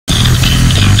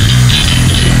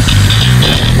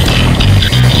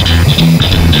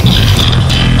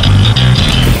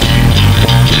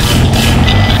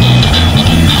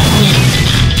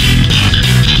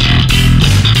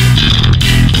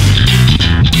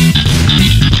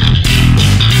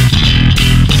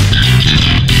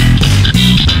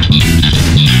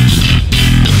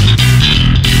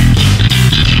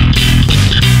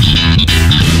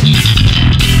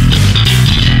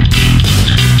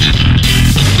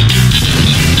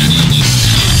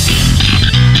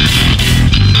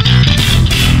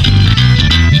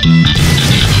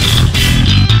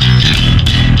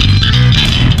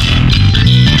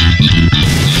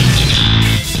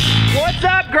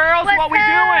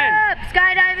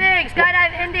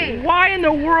crazy. Why in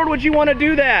the world would you want to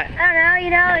do that? I don't know, you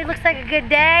know, it looks like a good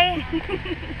day.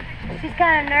 She's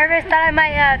kind of nervous. Thought I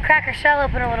might crack her shell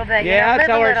open a little bit. Yeah, you know?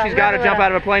 tell her she's got to jump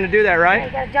out of a plane to do that,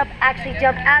 right? Yeah, you got to actually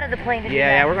jump out of the plane to do that.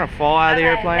 Yeah, we're going to fall out of the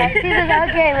airplane.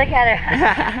 Okay, look at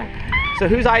her. So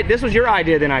this was your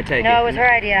idea then, I take it? No, it was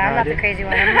her idea. I'm not the crazy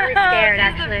one. I'm really scared,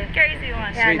 actually. The crazy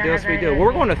one. Yeah, Sweet deal, sweet deal. Well,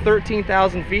 we're going to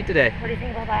 13,000 feet today. What do you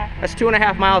think about that? That's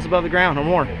 2.5 miles above the ground or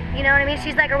more. You know what I mean?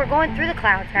 She's like, we're going through the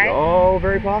clouds, right? Oh,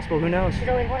 very possible. Who knows? She's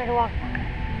always wanted to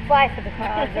fly through the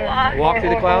clouds. Walk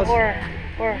through the clouds?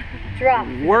 Or drop.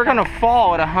 We're going to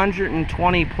fall at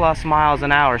 120 plus miles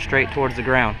an hour straight towards the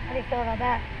ground. How do you feel about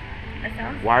that? That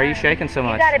sounds Why are you shaking so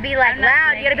much? You gotta be like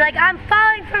loud. You gotta be like, I'm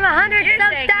falling from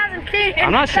 100,000 feet.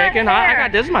 I'm not shaking.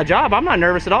 This is my job. I'm not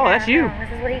nervous at all. That's you.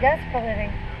 This is what he does for a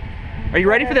living. Are you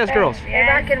ready for this, girls? Yes,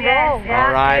 rock and roll.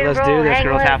 All right, let's do this,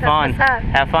 girls. Have fun. What's up.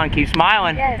 Have fun. Keep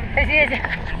smiling. Yes, there she is.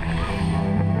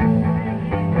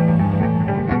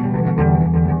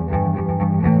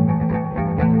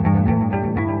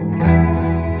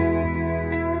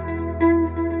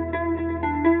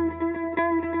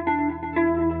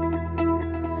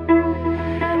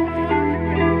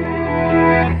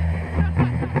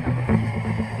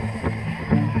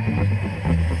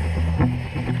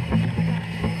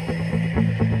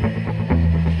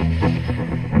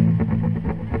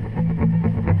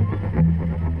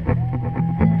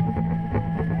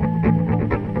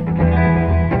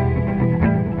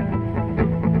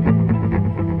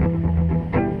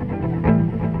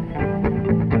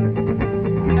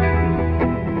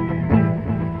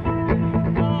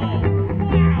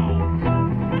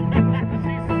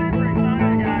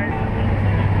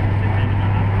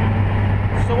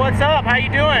 What's up? How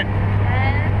you doing?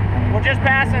 We're just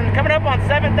coming up on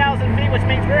 7,000 feet, which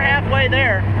means we're halfway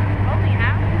there. Only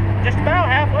half? Just about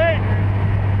halfway.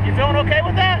 You feeling okay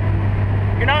with that?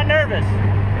 You're not nervous?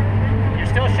 You're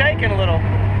still shaking a little.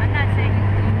 I'm not shaking.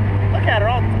 Look at her,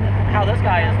 how this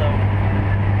guy is though.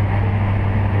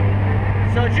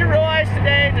 So did you realize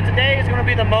today that today is going to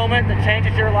be the moment that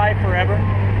changes your life forever?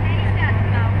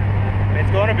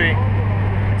 It's going to be.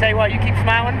 I'll tell you what, you keep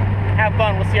smiling, have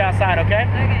fun, we'll see you outside, okay?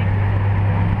 Okay.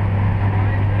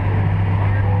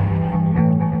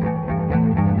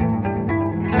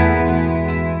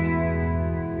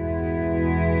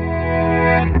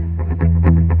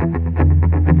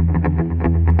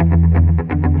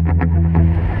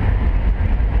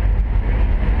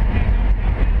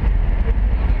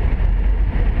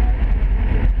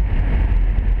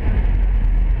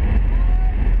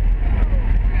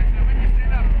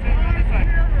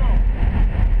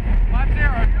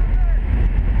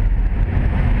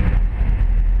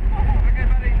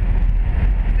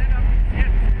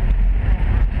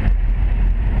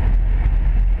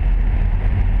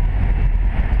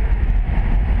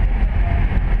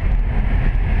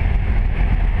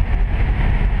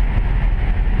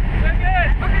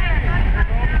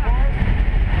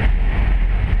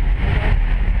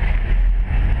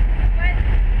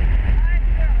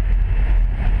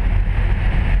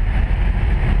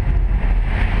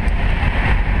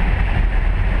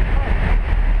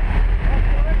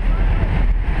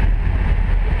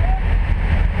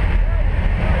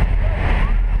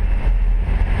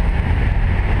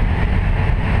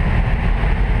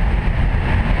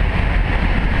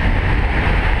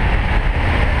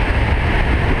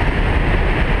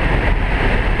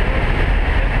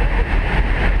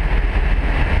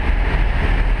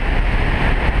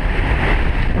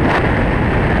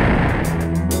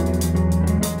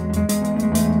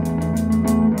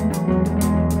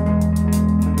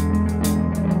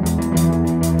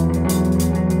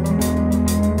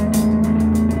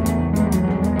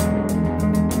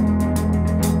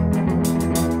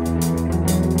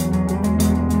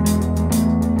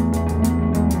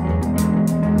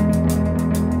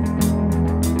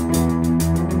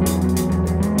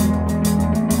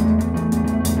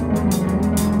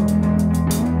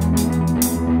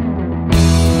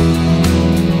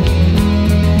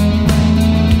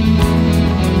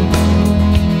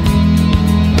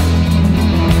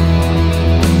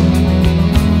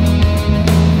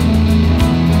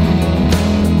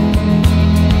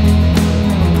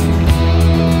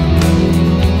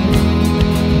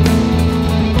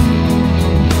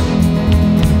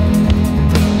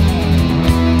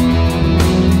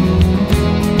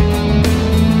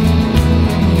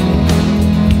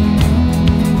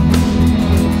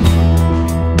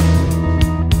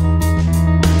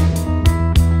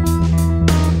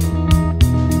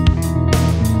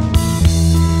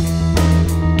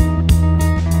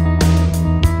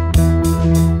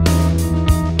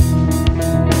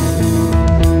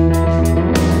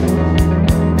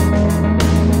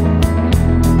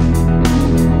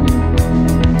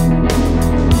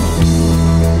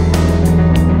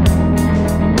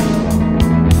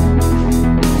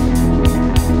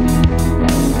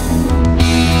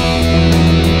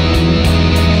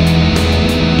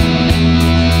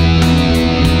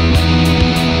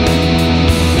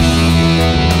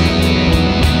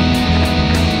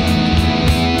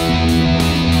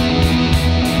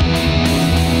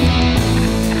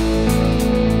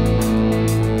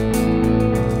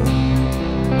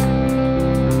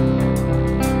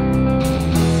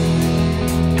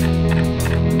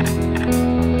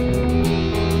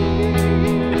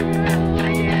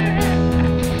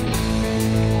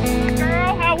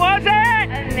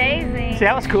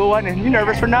 Stacia, that was cool, wasn't it? You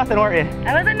nervous for nothing, weren't you?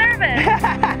 I wasn't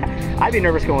nervous. I'd be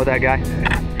nervous going with that guy.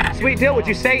 Sweet deal. Would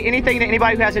you say anything to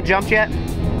anybody who hasn't jumped yet?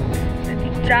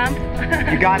 Jump.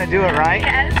 You gotta do it, right?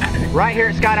 Yes. Right here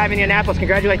at Skydive Indianapolis.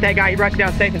 Congratulate that guy. He brought you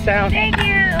down safe and sound. Thank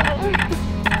you.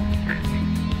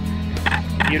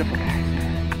 Beautiful.